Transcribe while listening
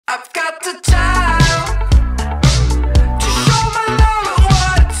I've got the time to show my love and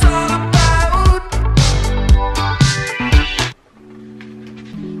what it's all about.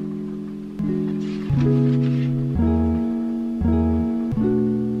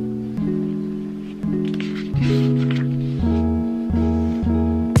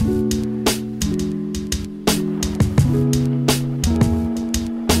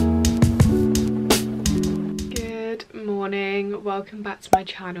 Welcome back to my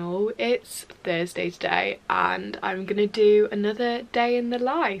channel. It's Thursday today and I'm gonna do another day in the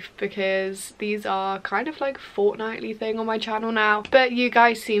life because these are kind of like a fortnightly thing on my channel now, but you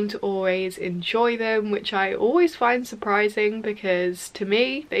guys seem to always enjoy them, which I always find surprising because to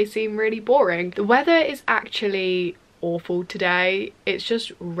me they seem really boring. The weather is actually awful today. It's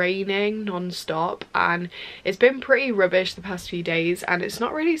just raining non-stop and it's been pretty rubbish the past few days, and it's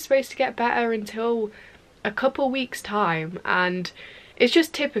not really supposed to get better until a couple weeks time, and it's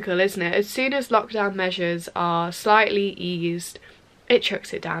just typical, isn't it? As soon as lockdown measures are slightly eased, it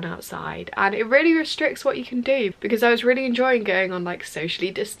chucks it down outside and it really restricts what you can do, because I was really enjoying going on like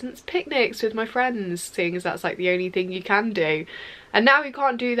socially distanced picnics with my friends, seeing as that's like the only thing you can do, and now you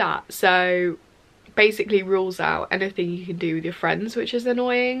can't do that. So basically rules out anything you can do with your friends, which is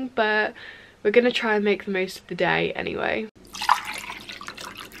annoying, but we're gonna try and make the most of the day anyway.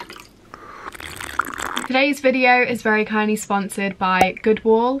 Today's video is very kindly sponsored by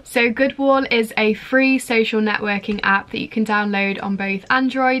Goodwall. So Goodwall is a free social networking app that you can download on both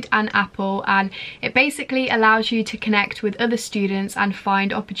Android and Apple, and it basically allows you to connect with other students and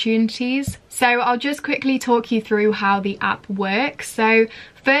find opportunities. So I'll just quickly talk you through how the app works. So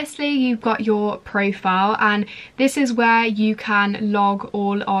firstly, you've got your profile, and this is where you can log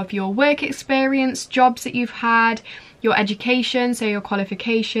all of your work experience, jobs that you've had, your education, so your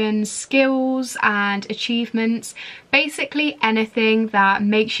qualifications, skills and achievements, basically anything that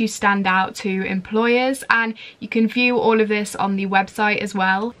makes you stand out to employers, and you can view all of this on the website as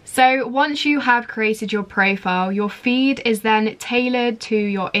well. So once you have created your profile, your feed is then tailored to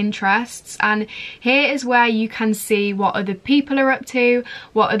your interests, and here is where you can see what other people are up to,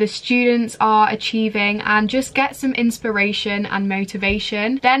 what other students are achieving, and just get some inspiration and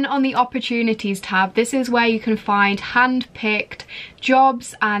motivation. Then on the opportunities tab, this is where you can find hand-picked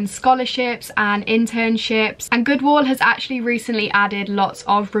jobs and scholarships and internships, and Goodwall has actually recently added lots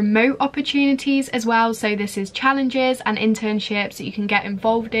of remote opportunities as well, so this is challenges and internships that you can get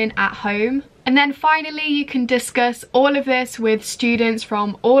involved in at home. And then finally, you can discuss all of this with students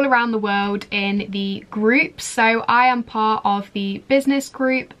from all around the world in the groups. So I am part of the business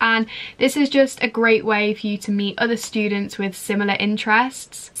group, and this is just a great way for you to meet other students with similar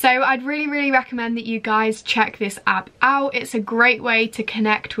interests. So I'd really recommend that you guys check this app out. It's a great way to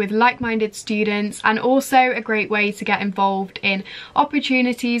connect with like-minded students, and also a great way to get involved in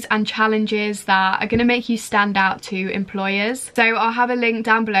opportunities and challenges that are going to make you stand out to employers. So I'll have a link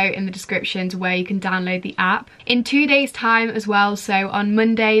down below in the description where you can download the app. In 2 days time as well, so on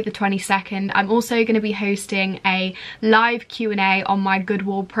Monday the 22nd, I'm also going to be hosting a live Q&A on my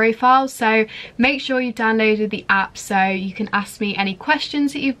Goodwall profile, so make sure you've downloaded the app so you can ask me any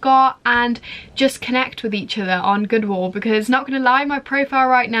questions that you've got and just connect with each other on Goodwall, because not gonna lie, my profile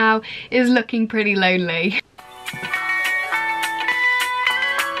right now is looking pretty lonely.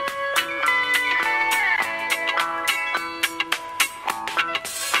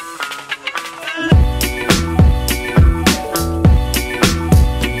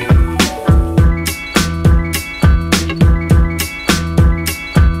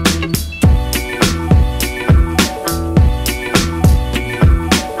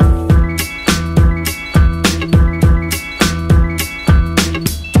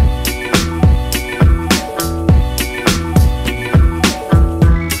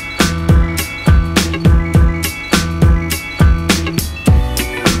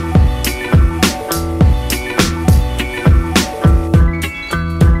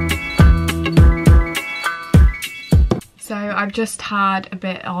 I've just had a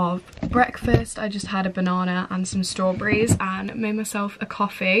bit of breakfast. I just had a banana and some strawberries and made myself a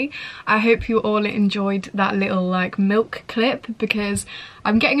coffee. I hope you all enjoyed that little like milk clip, because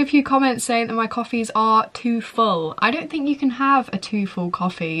I'm getting a few comments saying that my coffees are too full. I don't think you can have a too full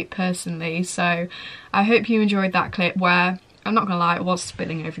coffee personally, so I hope you enjoyed that clip where, I'm not gonna lie, it was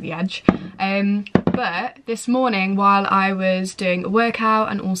spilling over the edge. But this morning, while I was doing a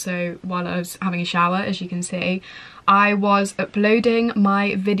workout and also while I was having a shower, as you can see, I was uploading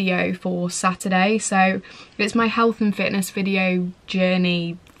my video for Saturday. So it's my health and fitness video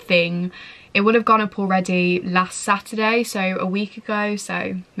journey thing. it would have gone up already last Saturday, so a week ago,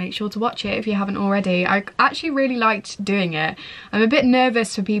 so make sure to watch it if you haven't already. I actually really liked doing it. I'm a bit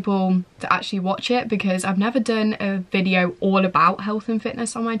nervous for people to actually watch it because I've never done a video all about health and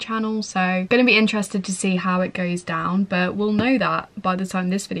fitness on my channel, so I'm going to be interested to see how it goes down, but we'll know that by the time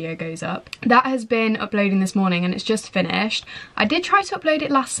this video goes up. That has been uploading this morning and it's just finished. I did try to upload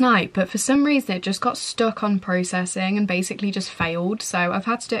it last night, but for some reason it just got stuck on processing and basically just failed, so I've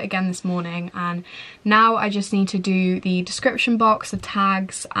had to do it again this morning, and now I just need to do the description box, the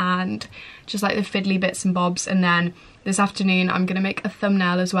tags, and just like the fiddly bits and bobs, and then this afternoon I'm going to make a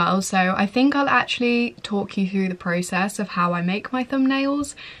thumbnail as well. So I think I'll actually talk you through the process of how I make my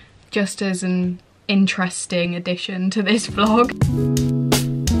thumbnails, just as an interesting addition to this vlog.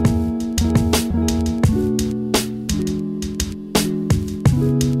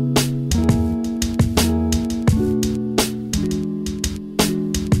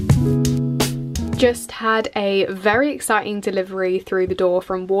 Just had a very exciting delivery through the door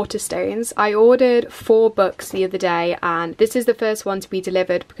from Waterstones. I ordered 4 books the other day and this is the first one to be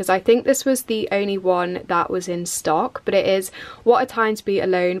delivered because I think this was the only one that was in stock, but it is What a Time to Be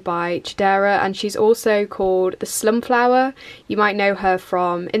Alone by Chidera, and she's also called the Slumflower. You might know her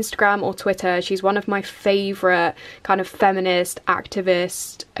from Instagram or Twitter. She's one of my favourite kind of feminist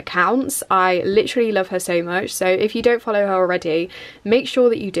activist accounts. I literally love her so much, so if you don't follow her already, make sure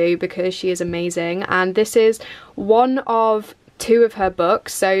that you do because she is amazing. And this is one of 2 of her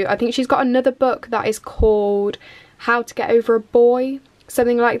books, so I think she's got another book that is called How to Get Over a Boy,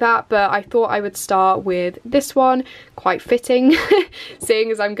 something like that, but I thought I would start with this one, quite fitting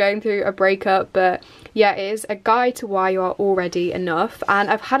seeing as I'm going through a breakup. But yeah, it is a guide to why you are already enough, and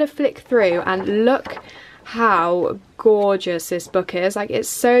I've had a flick through and look how gorgeous this book is. Like, it's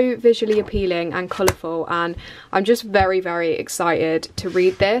so visually appealing and colourful, and I'm just very, very excited to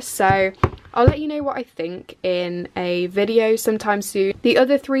read this, so I'll let you know what I think in a video sometime soon. The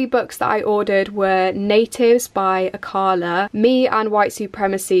other 3 books that I ordered were Natives by Akala, Me and White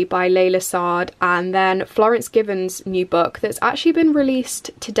Supremacy by Layla Saad, and then Florence Given's new book that's actually been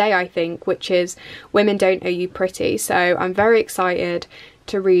released today, I think, which is Women Don't Owe You Pretty, so I'm very excited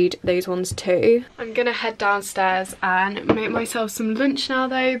to read those ones too. I'm gonna head downstairs and make myself some lunch now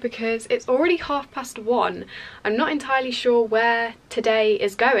though, because it's already 1:30. I'm not entirely sure where today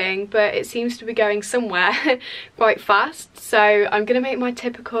is going, but it seems to be going somewhere quite fast, so I'm gonna make my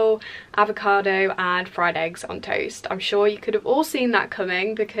typical avocado and fried eggs on toast. I'm sure you could have all seen that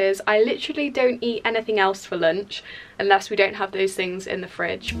coming because I literally don't eat anything else for lunch unless we don't have those things in the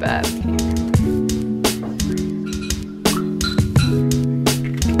fridge, but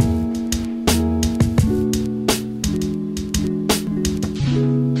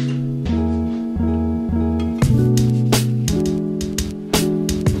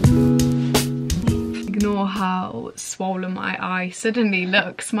how swollen my eye suddenly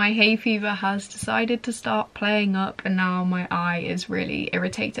looks. My hay fever has decided to start playing up and now my eye is really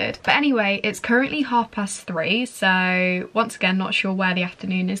irritated. But anyway, it's currently 3:30, so once again not sure where the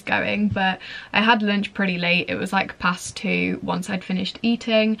afternoon is going, but I had lunch pretty late. It was like 2:30 once I'd finished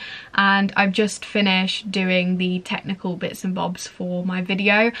eating, and I've just finished doing the technical bits and bobs for my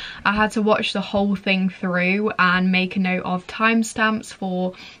video. I had to watch the whole thing through and make a note of timestamps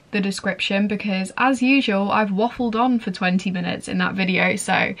for the description because, as usual, I've waffled on for 20 minutes in that video,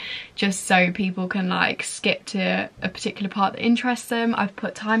 so just so people can like skip to a particular part that interests them, I've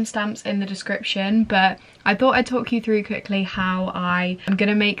put timestamps in the description. But I thought I'd talk you through quickly how I am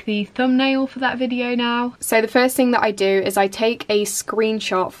gonna make the thumbnail for that video now. So the first thing that I do is I take a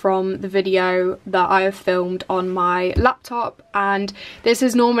screenshot from the video that I have filmed on my laptop, and this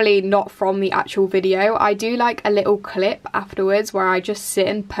is normally not from the actual video. I do like a little clip afterwards where I just sit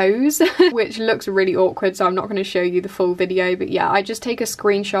and pose which looks really awkward, so I'm not going to show you the full video, but yeah, I just take a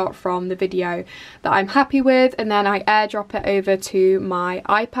screenshot from the video that I'm happy with, and then I airdrop it over to my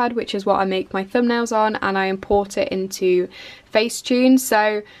iPad, which is what I make my thumbnails on, and I import it into Facetune.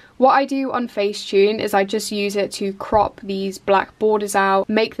 So what I do on Facetune is I just use it to crop these black borders out,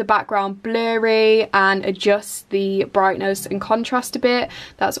 make the background blurry, and adjust the brightness and contrast a bit.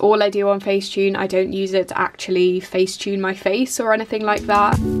 That's all I do on Facetune. I don't use it to actually Facetune my face or anything like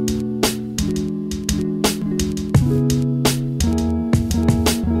that.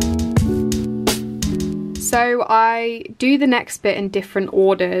 So I do the next bit in different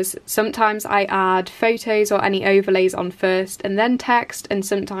orders. Sometimes I add photos or any overlays on first and then text, and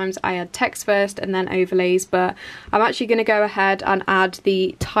sometimes I add text first and then overlays, but I'm actually going to go ahead and add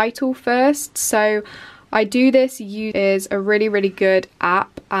the title first. So I do this use a really good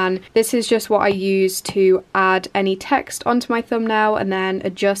app, and this is just what I use to add any text onto my thumbnail and then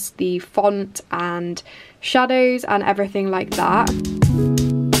adjust the font and shadows and everything like that.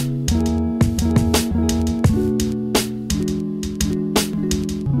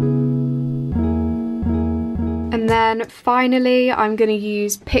 And then finally, I'm going to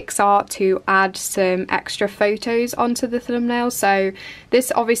use PixArt to add some extra photos onto the thumbnail. So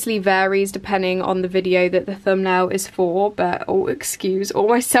this obviously varies depending on the video that the thumbnail is for, but oh, excuse all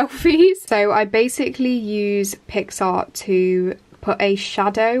my selfies. So I basically use PixArt to put a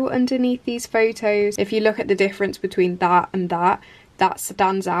shadow underneath these photos. If you look at the difference between that and that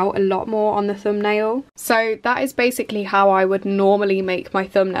stands out a lot more on the thumbnail. So that is basically how I would normally make my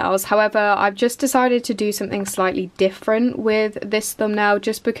thumbnails. However, I've just decided to do something slightly different with this thumbnail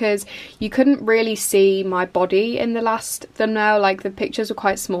just because you couldn't really see my body in the last thumbnail, like the pictures were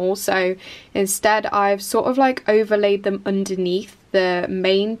quite small. So instead I've sort of like overlaid them underneath the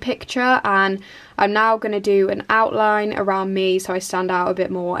main picture, and I'm now going to do an outline around me so I stand out a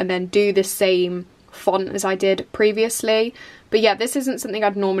bit more, and then do the same font as I did previously. But yeah, this isn't something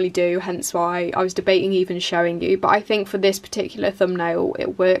I'd normally do, hence why I was debating even showing you, but I think for this particular thumbnail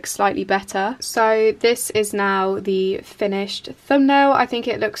it works slightly better. So this is now the finished thumbnail. I think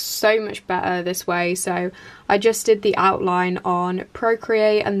it looks so much better this way. So I just did the outline on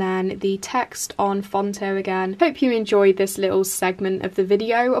Procreate and then the text on Fonto again. Hope you enjoyed this little segment of the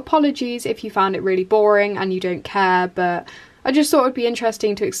video. Apologies if you found it really boring and you don't care, but I just thought it would be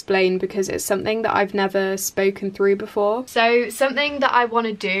interesting to explain because it's something that I've never spoken through before. So something that I want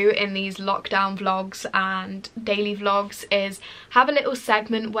to do in these lockdown vlogs and daily vlogs is have a little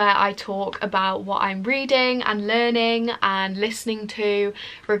segment where I talk about what I'm reading and learning and listening to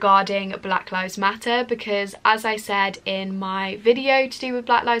regarding Black Lives Matter, because as I said in my video to do with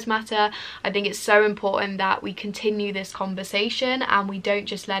Black Lives Matter, I think it's so important that we continue this conversation and we don't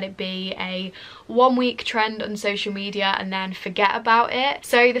just let it be a 1 week trend on social media and then forget about it.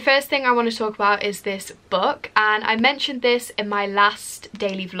 So the first thing I want to talk about is this book, and I mentioned this in my last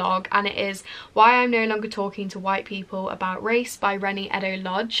daily vlog, and it is Why I'm No Longer Talking to White People About Race by Rennie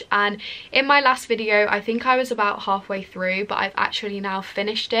Edo-Lodge. And in my last video I think I was about halfway through, but I've actually now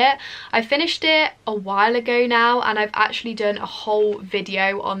finished it. I finished it a while ago now, and I've actually done a whole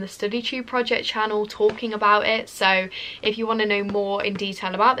video on the StudyTube project channel talking about it. So if you want to know more in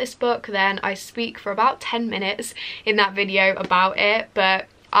detail about this book, then I speak for about 10 minutes in that video about it. But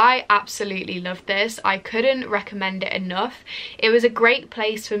I absolutely loved this. I couldn't recommend it enough. It was a great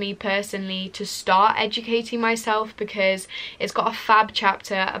place for me personally to start educating myself because it's got a fab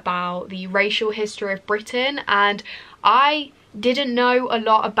chapter about the racial history of Britain, and I didn't know a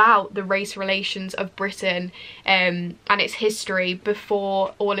lot about the race relations of Britain and its history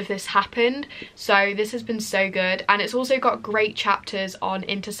before all of this happened. So this has been so good, and it's also got great chapters on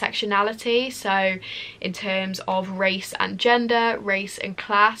intersectionality, so in terms of race and gender, race and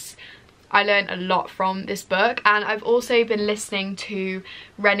class. I learned a lot from this book, and I've also been listening to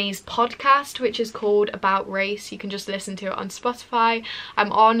Rennie's podcast, which is called About Race. You can just listen to it on Spotify.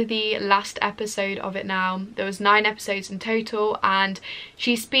 I'm on the last episode of it now. There was 9 episodes in total, and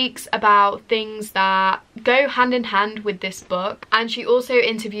she speaks about things that go hand in hand with this book, and she also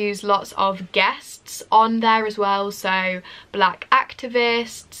interviews lots of guests on there as well, so black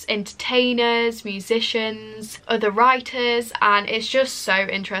activists, entertainers, musicians, other writers, and it's just so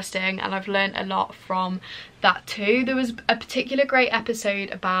interesting, and I've learned a lot from that too. There was a particular great episode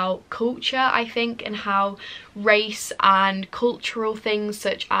about culture, I think, and how race and cultural things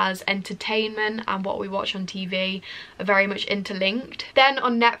such as entertainment and what we watch on TV are very much interlinked. Then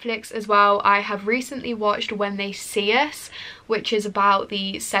on Netflix as well, I have recently watched When They See Us, which is about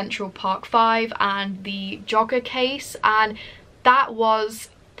the Central Park 5 and the jogger case, and that was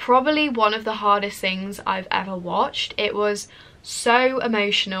probably one of the hardest things I've ever watched. It was so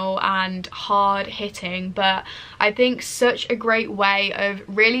emotional and hard hitting, but I think such a great way of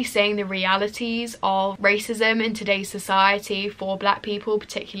really seeing the realities of racism in today's society for black people,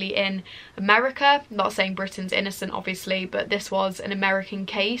 particularly in America. I'm not saying Britain's innocent obviously, but this was an American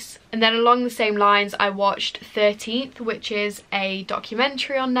case. And then along the same lines, I watched 13th, which is a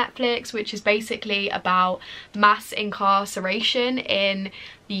documentary on Netflix, which is basically about mass incarceration in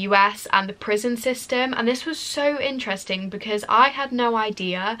the US and the prison system, and this was so interesting because I had no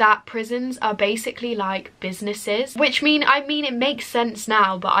idea that prisons are basically like businesses, which I mean it makes sense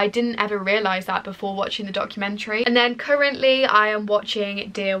now, but I didn't ever realise that before watching the documentary. And then currently I am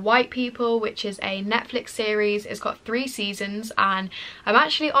watching Dear White People, which is a Netflix series. It's got 3 seasons and I'm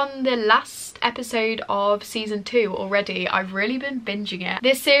actually on the last episode of season 2 already. I've really been binging it.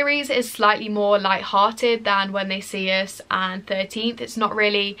 This series is slightly more light-hearted than When They See Us and 13th. It's not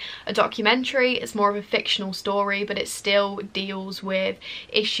really a documentary, it's more of a fictional story, but it still deals with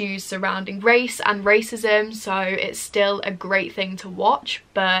issues surrounding race and racism, so it's still a great thing to watch,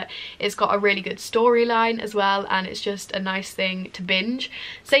 but it's got a really good storyline as well, and it's just a nice thing to binge.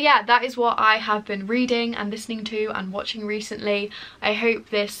 So yeah, that is what I have been reading and listening to and watching recently. I hope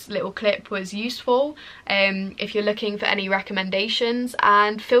this little clip was useful. If you're looking for any recommendations,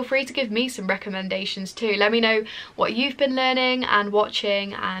 and feel free to give me some recommendations too. Let me know what you've been learning and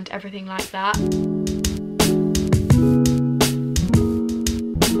watching and everything like that.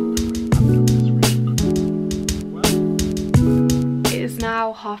 It is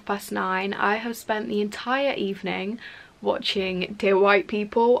now 9:30. I have spent the entire evening watching Dear White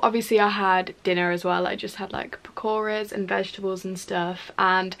People. Obviously I had dinner as well. I just had like pakoras and vegetables and stuff,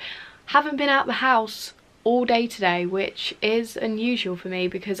 and haven't been out the house all day today, which is unusual for me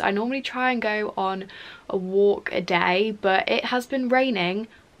because I normally try and go on a walk a day, but it has been raining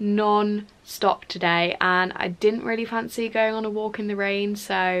non-stop today and I didn't really fancy going on a walk in the rain,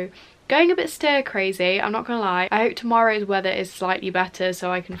 so going a bit stir crazy, I'm not gonna lie. I hope tomorrow's weather is slightly better so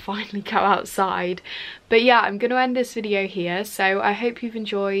I can finally go outside. But yeah, I'm gonna end this video here, so I hope you've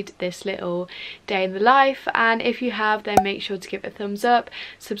enjoyed this little day in the life, and if you have, then make sure to give it a thumbs up,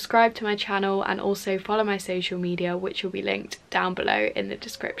 subscribe to my channel, and also follow my social media, which will be linked down below in the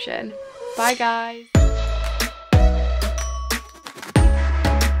description. Bye guys!